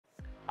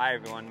Hi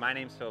everyone, my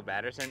name's Phil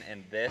Batterson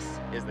and this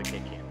is the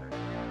Kit Camper.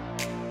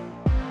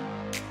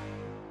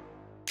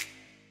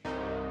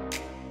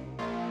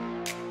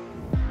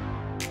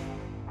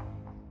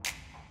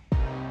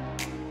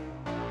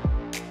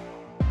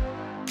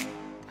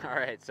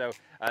 Alright, so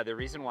the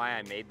reason why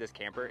I made this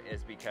camper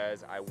is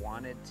because I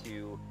wanted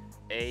to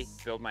A,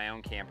 build my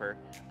own camper,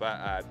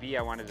 but B,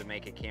 I wanted to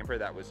make a camper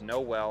that was no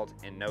weld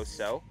and no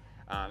sew.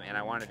 And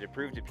I wanted to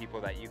prove to people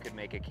that you could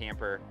make a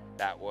camper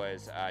that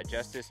was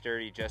just as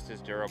sturdy, just as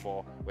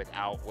durable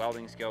without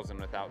welding skills and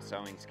without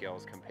sewing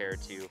skills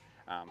compared to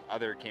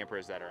other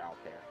campers that are out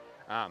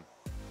there.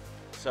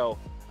 So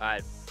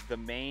the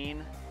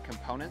main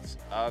components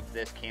of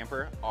this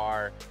camper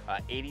are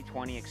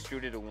 80/20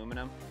 extruded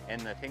aluminum, and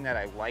the thing that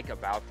I like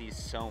about these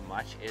so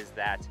much is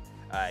that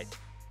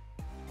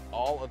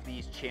all of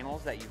these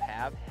channels that you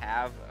have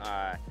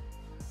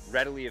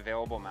readily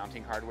available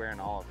mounting hardware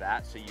and all of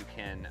that, so you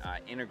can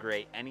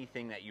integrate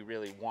anything that you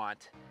really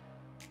want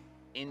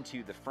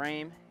into the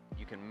frame.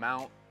 You can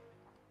mount,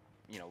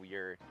 you know,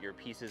 your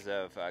pieces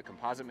of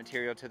composite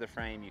material to the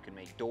frame. You can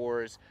make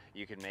doors,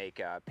 you can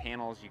make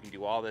panels, you can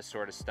do all this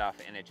sort of stuff,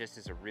 and it just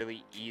is a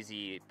really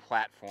easy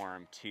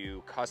platform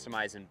to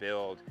customize and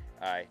build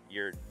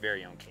your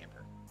very own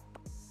camper.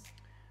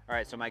 All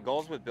right, so my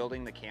goals with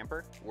building the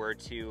camper were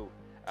to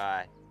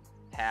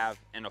have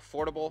an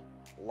affordable,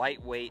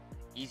 lightweight,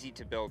 easy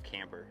to build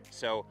camper.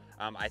 So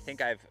I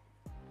think I've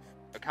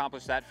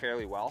accomplished that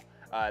fairly well.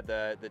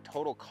 The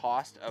total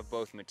cost of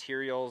both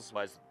materials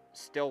was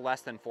still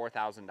less than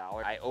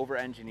 $4,000. I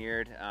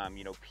over-engineered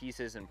you know,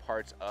 pieces and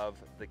parts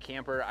of the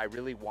camper. I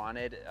really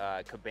wanted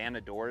cabana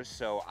doors,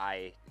 so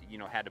I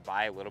had to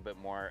buy a little bit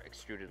more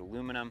extruded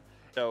aluminum.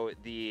 So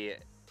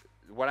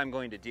what I'm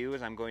going to do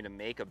is I'm going to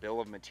make a bill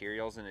of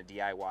materials and a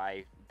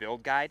DIY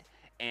build guide.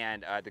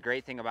 And the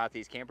great thing about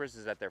these campers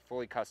is that they're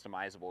fully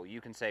customizable. You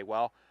can say,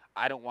 well,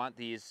 I don't want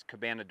these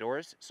cabana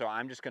doors, so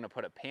I'm just going to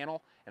put a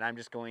panel and I'm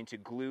just going to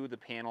glue the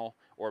panel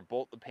or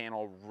bolt the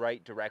panel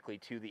right directly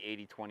to the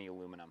 80/20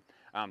 aluminum.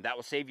 That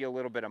will save you a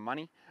little bit of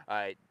money.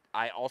 I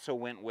also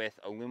went with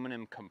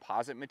aluminum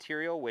composite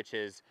material, which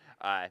is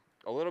a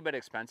little bit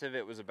expensive.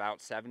 It was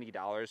about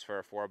 $70 for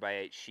a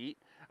 4x8 sheet,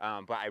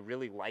 but I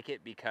really like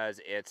it because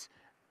it's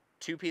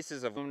two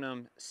pieces of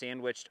aluminum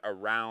sandwiched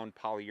around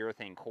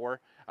polyurethane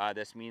core.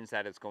 This means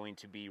that it's going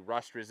to be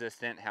rust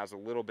resistant, has a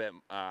little bit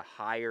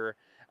higher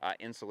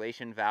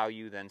insulation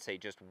value than, say,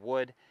 just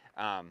wood,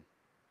 and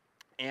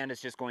it's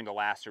just going to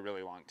last a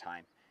really long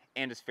time,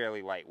 and it's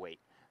fairly lightweight.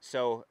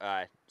 So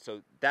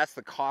that's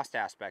the cost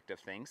aspect of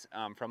things.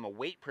 From a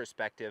weight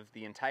perspective,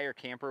 the entire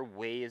camper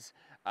weighs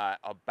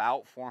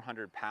about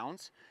 400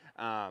 pounds.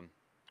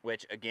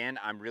 Which again,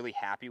 I'm really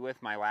happy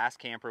with. My last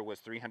camper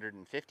was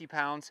 350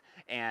 pounds,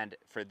 and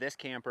for this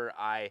camper,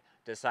 I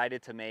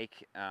decided to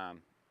make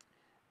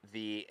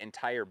the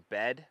entire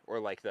bed, or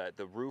like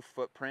the roof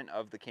footprint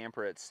of the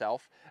camper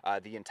itself,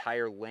 the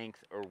entire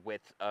length or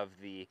width of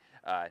the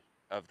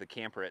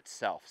camper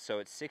itself. So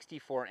it's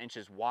 64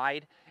 inches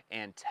wide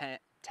and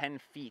 10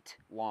 feet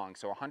long,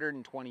 so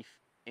 120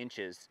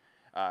 inches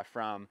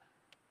from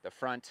the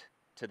front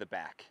to the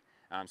back.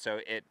 So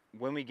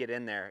when we get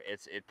in there,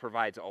 it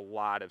provides a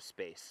lot of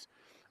space.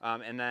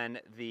 And then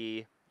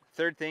the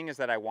third thing is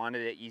that I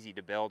wanted it easy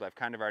to build. I've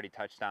kind of already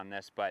touched on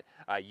this, but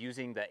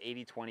using the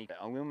 80/20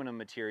 aluminum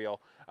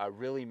material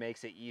really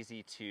makes it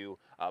easy to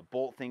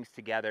bolt things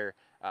together,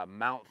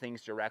 mount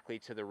things directly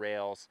to the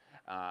rails,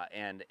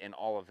 and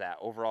all of that.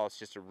 Overall, it's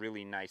just a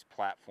really nice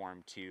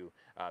platform to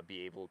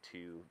be able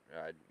to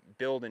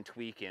build and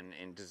tweak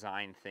and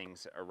design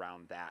things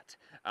around that.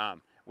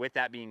 With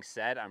that being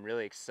said, I'm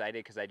really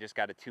excited because I just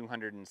got a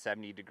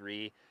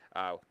 270-degree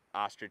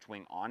ostrich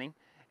wing awning,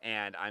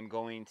 and I'm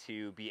going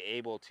to be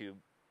able to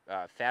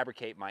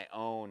fabricate my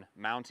own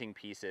mounting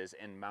pieces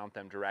and mount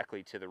them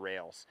directly to the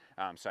rails.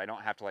 So I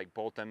don't have to like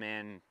bolt them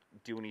in,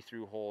 do any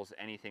through holes,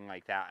 anything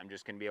like that. I'm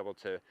just going to be able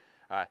to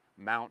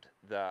mount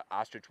the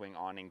ostrich wing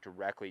awning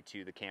directly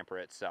to the camper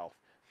itself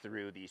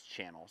through these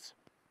channels.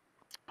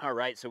 All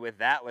right, so with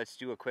that, let's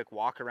do a quick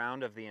walk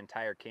around of the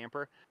entire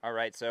camper. All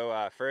right,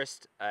 so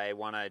first I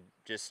want to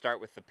just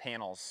start with the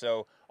panels.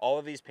 So all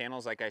of these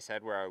panels, like I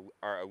said,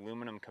 are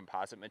aluminum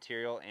composite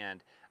material,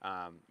 and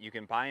you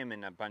can buy them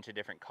in a bunch of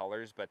different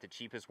colors, but the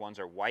cheapest ones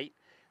are white.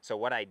 So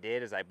what I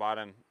did is I bought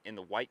them in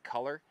the white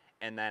color,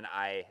 and then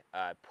I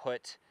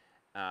put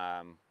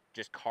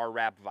just car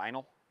wrap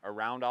vinyl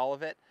around all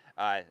of it.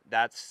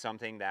 That's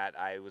something that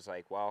I was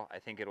like, well, I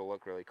think it'll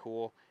look really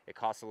cool. It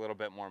costs a little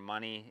bit more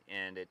money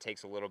and it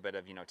takes a little bit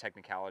of,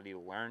 technicality to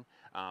learn,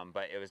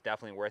 but it was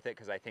definitely worth it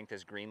because I think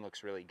this green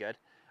looks really good.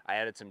 I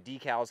added some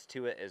decals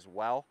to it as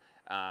well.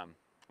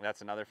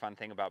 That's another fun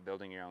thing about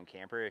building your own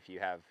camper. If you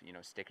have,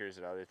 stickers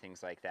and other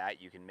things like that,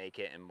 you can make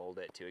it and mold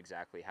it to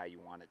exactly how you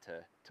want it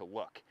to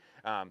look.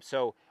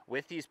 So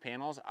with these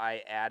panels,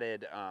 I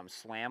added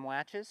slam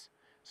latches.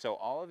 So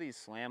all of these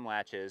slam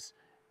latches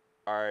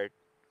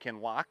can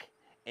lock,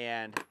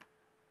 and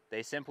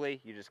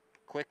you just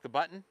click the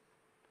button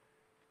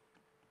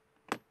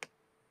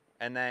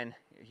and then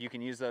you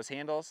can use those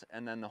handles,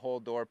 and then the whole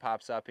door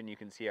pops up and you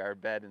can see our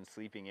bed and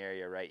sleeping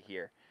area right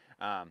here.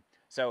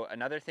 So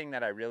another thing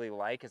that I really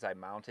like is I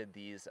mounted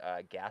these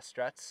gas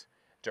struts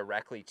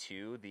directly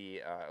to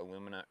the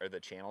alumina, or the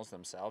channels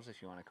themselves,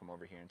 if you want to come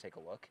over here and take a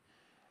look.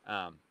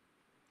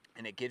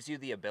 And it gives you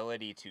the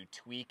ability to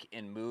tweak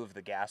and move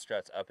the gas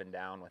struts up and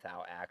down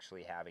without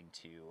actually having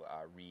to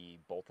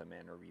re-bolt them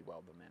in or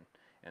re-weld them in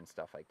and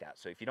stuff like that.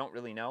 So if you don't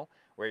really know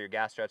where your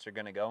gas struts are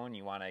going to go and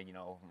you want to, you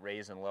know,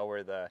 raise and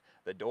lower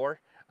the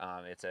door,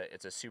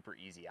 it's a super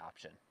easy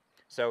option.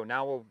 So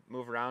now we'll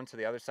move around to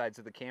the other sides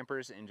of the camper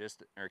and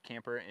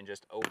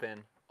just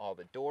open all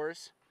the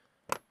doors.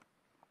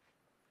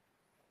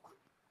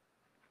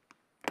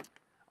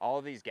 All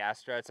of these gas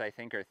struts, I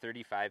think, are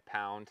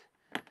 35-pound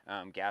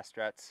gas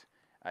struts.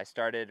 I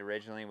started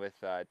originally with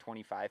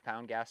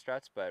 25-pound gas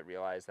struts, but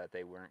realized that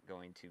they weren't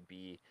going to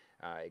be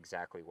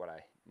exactly what I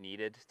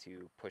needed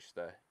to push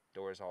the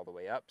doors all the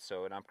way up.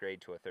 So an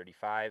upgrade to a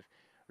 35,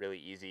 really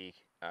easy,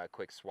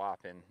 quick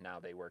swap, and now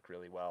they work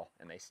really well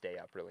and they stay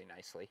up really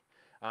nicely.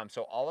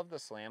 So all of the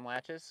slam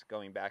latches,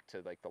 going back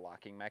to like the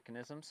locking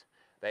mechanisms,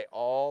 they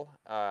all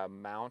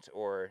mount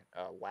or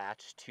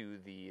latch to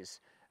these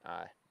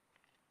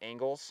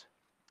angles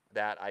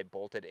that I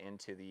bolted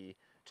into the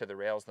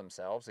rails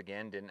themselves.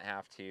 Again, didn't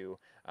have to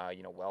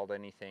you know, weld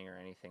anything or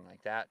anything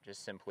like that.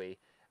 Just simply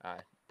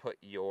put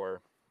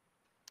your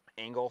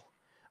angle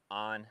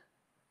on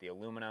the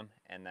aluminum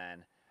and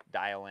then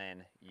dial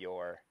in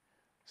your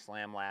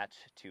slam latch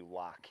to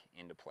lock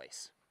into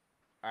place.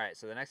 All right,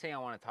 so the next thing I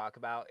want to talk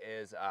about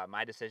is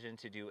my decision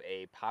to do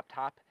a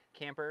pop-top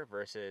camper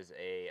versus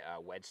a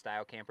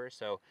wedge-style camper.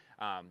 So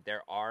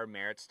there are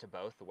merits to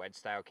both. The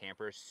wedge-style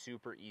camper is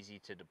super easy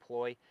to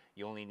deploy.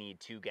 You only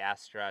need 2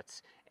 gas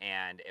struts,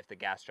 and if the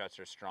gas struts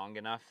are strong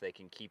enough, they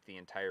can keep the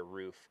entire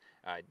roof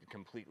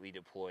completely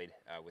deployed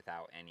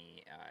without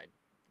any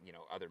you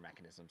know, other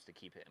mechanisms to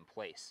keep it in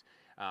place.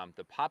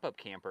 The pop-up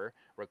camper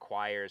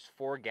requires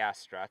 4 gas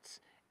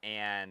struts,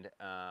 and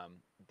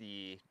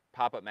the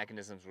pop-up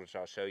mechanisms, which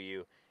I'll show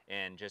you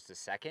in just a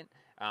second.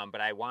 But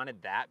I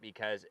wanted that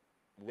because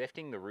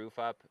lifting the roof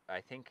up,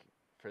 I think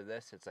for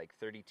this it's like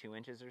 32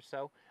 inches or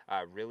so,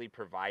 really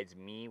provides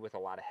me with a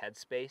lot of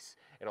headspace.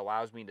 It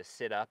allows me to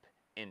sit up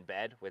in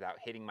bed without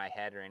hitting my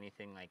head or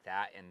anything like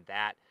that, and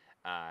that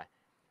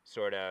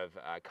sort of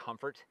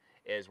comfort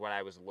is what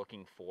I was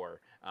looking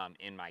for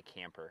in my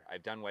camper.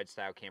 I've done wedge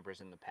style campers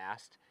in the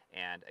past,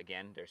 and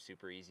again, they're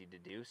super easy to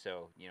do.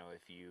 So, you know,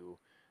 if you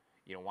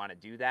want to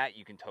do that,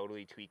 you can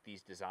totally tweak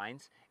these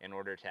designs in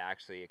order to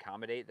actually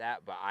accommodate that,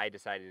 but I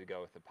decided to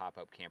go with the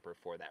pop-up camper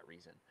for that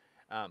reason.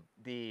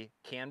 The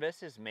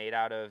canvas is made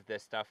out of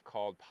this stuff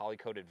called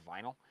poly-coated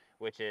vinyl,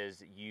 which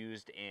is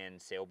used in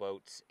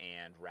sailboats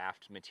and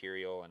raft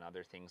material and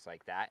other things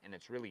like that, and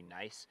it's really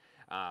nice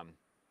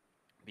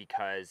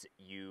because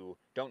you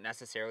don't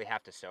necessarily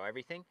have to sew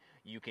everything.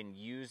 You can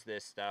use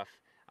this stuff,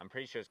 I'm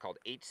pretty sure it's called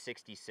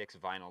H66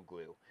 vinyl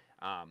glue.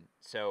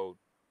 So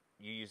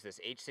you use this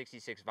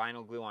H66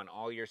 vinyl glue on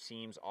all your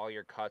seams, all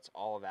your cuts,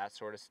 all of that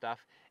sort of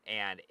stuff,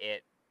 and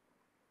it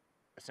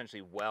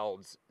essentially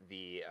welds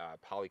the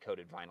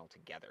poly-coated vinyl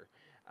together.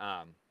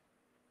 I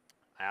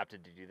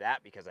opted to do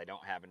that because I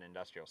don't have an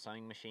industrial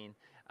sewing machine,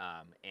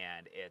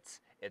 and it's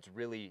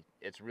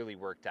really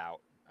worked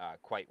out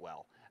quite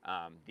well.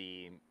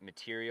 The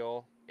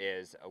material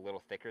is a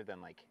little thicker than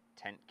like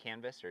tent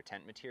canvas or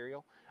tent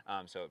material,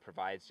 so it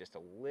provides just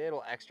a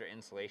little extra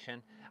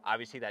insulation.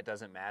 Obviously that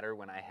doesn't matter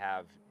when I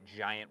have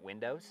giant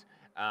windows,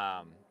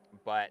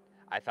 but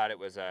I thought it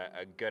was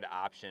a good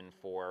option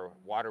for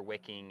water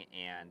wicking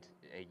and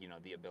you know,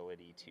 the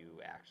ability to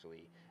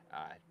actually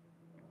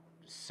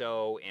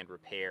sew and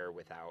repair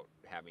without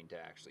having to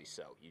actually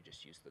sew. You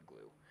just use the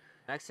glue.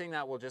 Next thing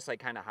that we'll just like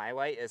kind of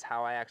highlight is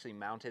how I actually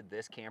mounted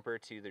this camper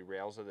to the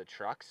rails of the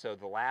truck. So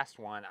the last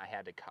one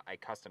I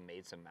custom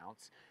made some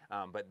mounts,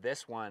 but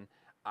this one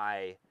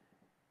I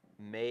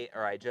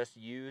just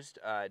used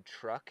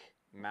truck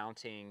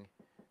mounting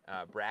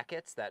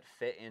brackets that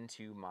fit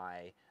into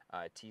my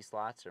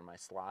T-slots or my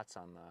slots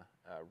on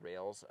the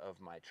rails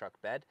of my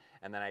truck bed,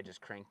 and then I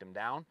just cranked them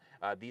down.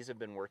 These have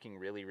been working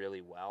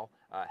really well.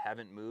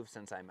 Haven't moved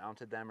since I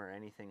mounted them or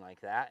anything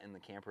like that, and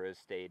the camper has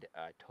stayed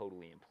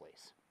totally in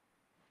place.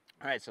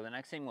 All right, so the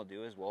next thing we'll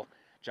do is we'll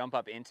jump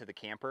up into the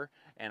camper,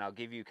 and I'll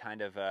give you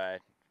kind of a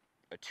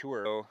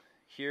tour. So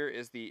here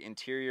is the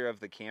interior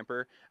of the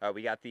camper.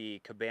 We got the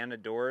cabana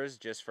doors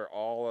just for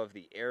all of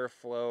the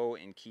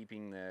airflow and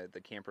keeping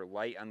the camper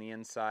light on the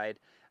inside.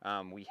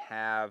 We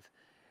have,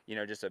 you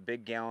know, just a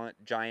big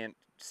giant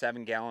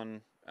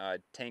 7-gallon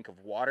tank of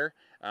water.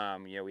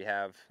 You know, we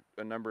have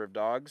a number of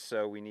dogs,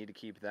 so we need to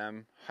keep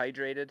them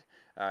hydrated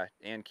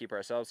and keep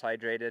ourselves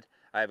hydrated.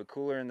 I have a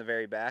cooler in the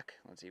very back.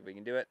 Let's see if we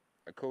can do it.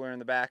 A cooler in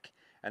the back,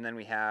 and then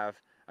we have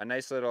a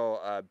nice little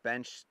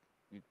bench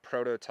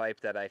prototype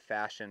that I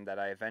fashioned that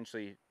I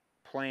eventually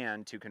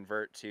plan to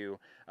convert to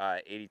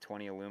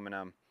 80/20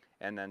 aluminum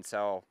and then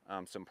sell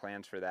some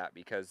plans for that,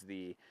 because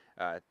the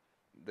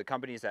the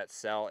companies that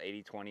sell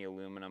 80/20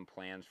 aluminum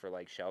plans for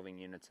like shelving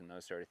units and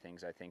those sort of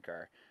things, I think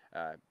are,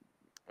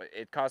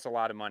 it costs a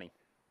lot of money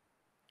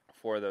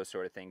for those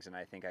sort of things, and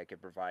I think I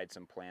could provide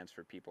some plans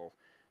for people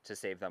to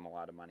save them a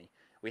lot of money.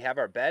 We have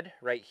our bed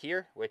right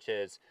here, which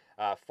is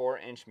a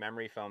 4-inch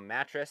memory foam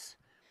mattress.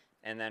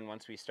 And then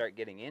once we start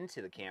getting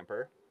into the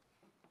camper,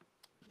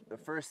 the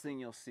first thing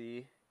you'll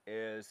see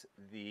is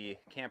the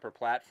camper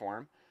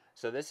platform.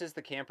 So this is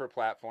the camper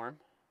platform,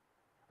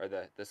 or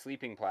the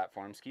sleeping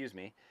platform, excuse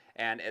me,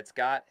 and it's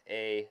got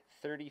a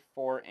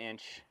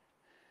 34-inch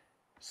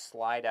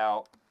slide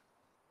out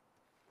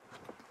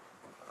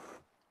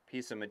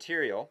piece of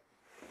material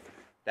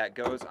that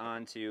goes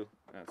onto,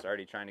 oh, it's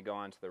already trying to go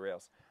onto the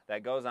rails,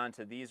 that goes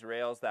onto these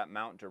rails that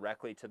mount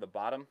directly to the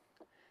bottom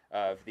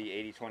of the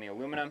 80/20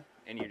 aluminum,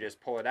 and you just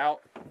pull it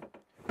out,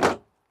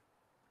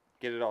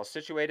 get it all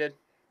situated,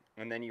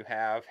 and then you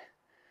have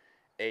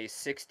a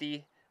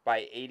 60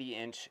 by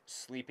 80-inch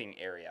sleeping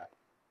area.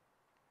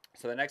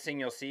 So the next thing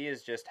you'll see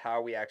is just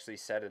how we actually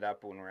set it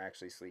up when we're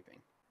actually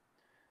sleeping.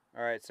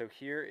 All right, so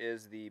here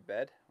is the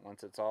bed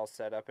once it's all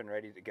set up and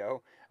ready to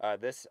go.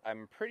 This,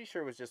 I'm pretty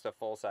sure, was just a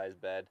full-size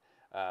bed,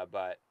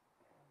 but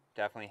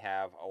definitely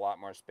have a lot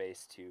more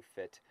space to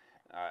fit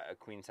a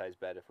queen-size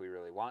bed if we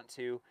really want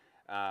to.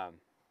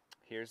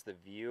 Here's the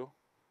view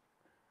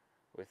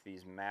with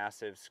these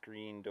massive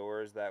screen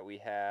doors that we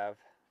have.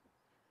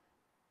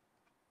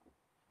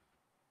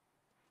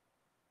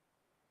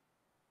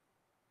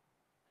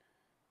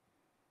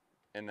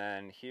 And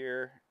then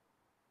here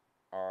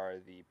are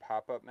the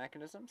pop-up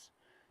mechanisms.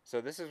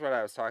 So this is what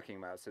I was talking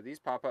about. So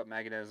these pop-up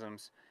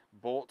mechanisms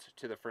bolt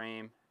to the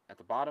frame at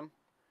the bottom,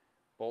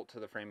 bolt to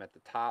the frame at the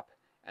top,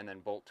 and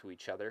then bolt to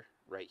each other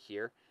right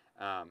here.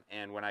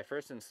 And when I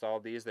first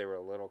installed these, they were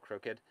a little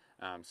crooked,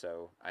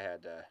 so I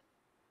had to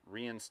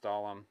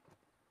reinstall them,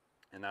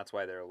 and that's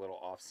why they're a little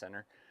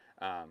off-center.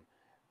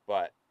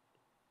 But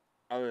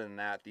other than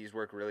that, these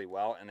work really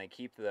well, and they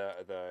keep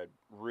the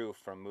roof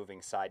from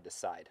moving side to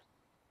side.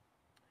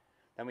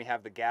 Then we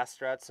have the gas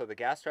struts. So the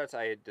gas struts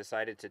I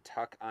decided to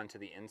tuck onto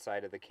the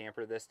inside of the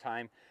camper this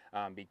time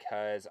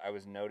because I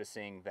was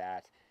noticing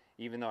that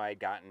even though I had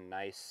gotten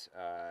nice,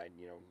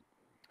 you know,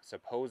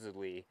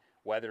 supposedly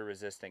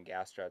weather-resistant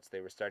gas struts,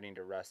 they were starting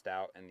to rust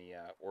out in the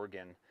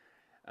Oregon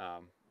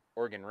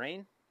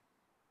rain.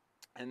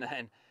 And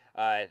then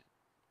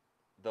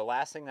the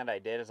last thing that I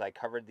did is I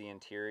covered the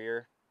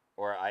interior,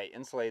 or I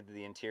insulated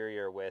the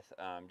interior with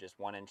just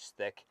 1-inch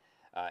thick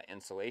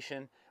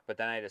insulation, but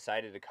then I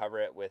decided to cover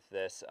it with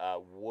this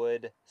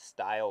wood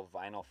style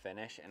vinyl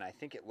finish, and I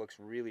think it looks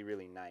really,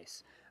 really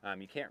nice.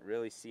 You can't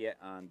really see it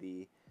on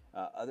the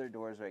other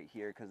doors right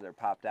here because they're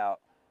popped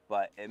out,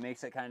 but it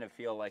makes it kind of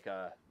feel like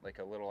a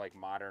little like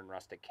modern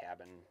rustic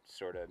cabin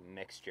sort of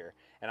mixture.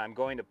 And I'm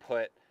going to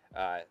put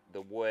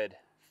the wood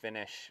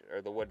finish,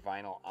 or the wood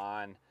vinyl,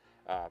 on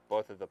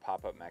both of the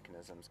pop-up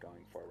mechanisms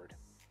going forward.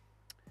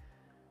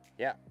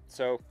 Yeah,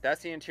 so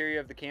that's the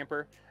interior of the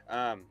camper.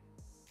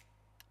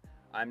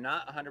 I'm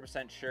not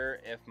 100% sure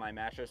if my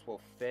mattress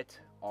will fit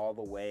all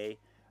the way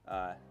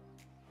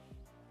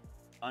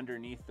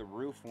underneath the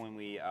roof when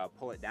we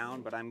pull it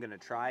down, but I'm gonna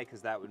try,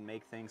 because that would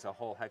make things a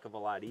whole heck of a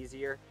lot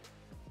easier.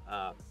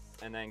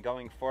 And then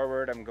going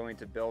forward, I'm going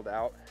to build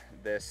out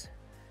this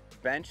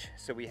bench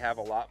so we have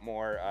a lot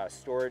more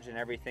storage and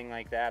everything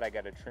like that. I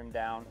got to trim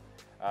down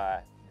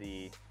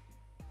the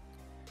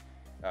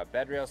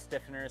bed rail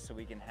stiffener so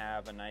we can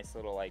have a nice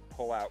little like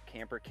pull-out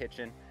camper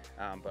kitchen,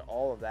 but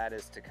all of that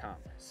is to come.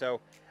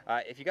 So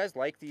if you guys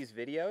like these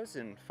videos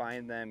and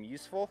find them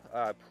useful,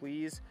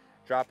 please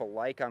drop a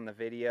like on the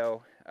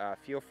video.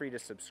 Feel free to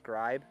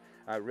subscribe.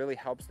 It really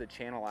helps the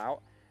channel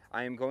out.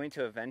 I am going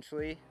to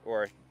eventually,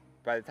 or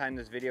by the time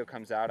this video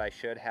comes out, I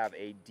should have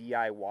a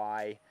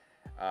DIY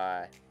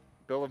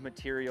bill of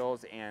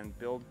materials and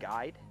build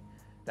guide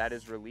that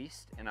is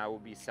released, and I will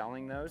be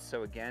selling those.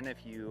 So again,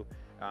 if you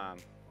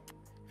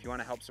want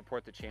to help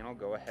support the channel,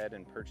 go ahead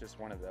and purchase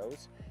one of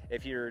those.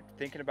 If you're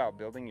thinking about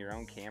building your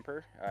own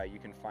camper, you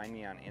can find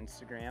me on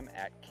Instagram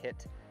at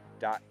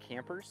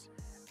kit.campers.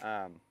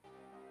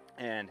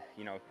 And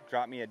you know,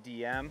 drop me a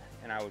DM,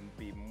 and I would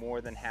be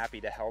more than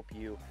happy to help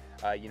you,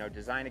 you know,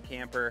 design a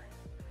camper,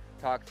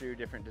 talk through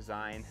different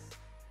design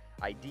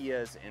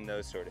ideas and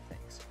those sort of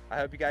things. I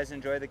hope you guys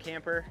enjoy the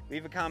camper.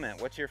 Leave a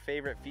comment. What's your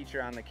favorite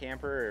feature on the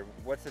camper, or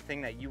what's the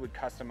thing that you would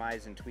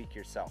customize and tweak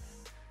yourself?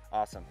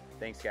 Awesome.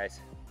 Thanks,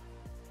 guys.